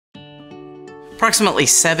Approximately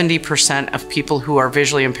 70% of people who are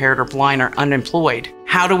visually impaired or blind are unemployed.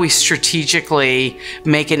 How do we strategically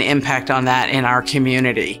make an impact on that in our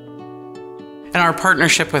community? And our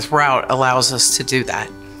partnership with Route allows us to do that.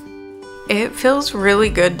 It feels really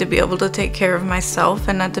good to be able to take care of myself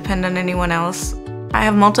and not depend on anyone else. I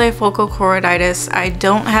have multifocal choroiditis. I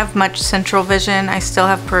don't have much central vision. I still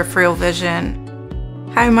have peripheral vision.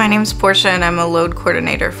 Hi, my name's Porsha and I'm a load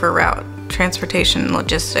coordinator for Route, Transportation and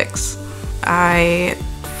Logistics. I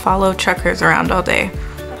follow truckers around all day.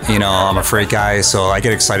 You know, I'm a freight guy, so I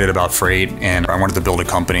get excited about freight, and I wanted to build a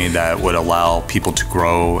company that would allow people to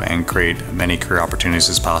grow and create many career opportunities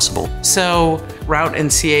as possible. So Route and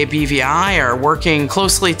CABVI are working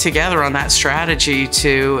closely together on that strategy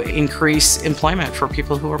to increase employment for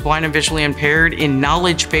people who are blind and visually impaired in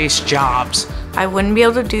knowledge-based jobs. I wouldn't be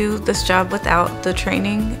able to do this job without the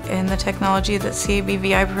training and the technology that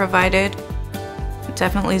CABVI provided.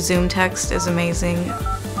 Definitely Zoom text is amazing,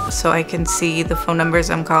 so I can see the phone numbers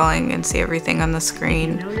I'm calling and see everything on the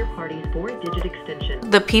screen. You know your party's 4-digit extension.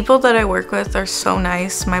 The people that I work with are so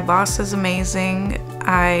nice. My boss is amazing.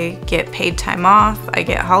 I get paid time off. I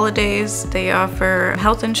get holidays. They offer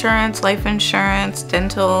health insurance, life insurance,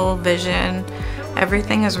 dental, vision.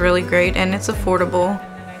 Everything is really great and it's affordable.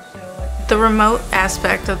 The remote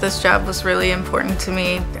aspect of this job was really important to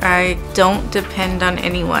me. I don't depend on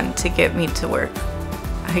anyone to get me to work.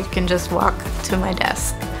 I can just walk to my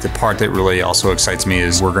desk. The part that really also excites me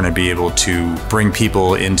is we're going to be able to bring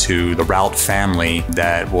people into the Route family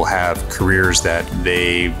that will have careers that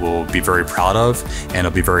they will be very proud of, and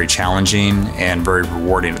it'll be very challenging and very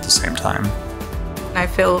rewarding at the same time. I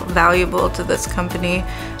feel valuable to this company,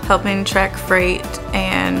 helping track freight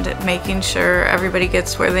and making sure everybody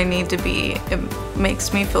gets where they need to be. It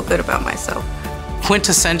makes me feel good about myself.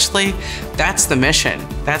 Quintessentially, that's the mission.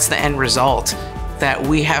 That's the end result. That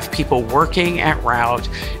we have people working at Route,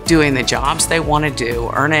 doing the jobs they want to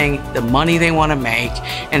do, earning the money they want to make,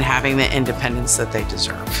 and having the independence that they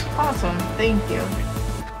deserve. Awesome, thank you.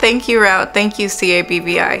 Thank you, Route. Thank you,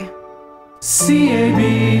 CABVI.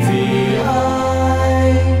 CABVI.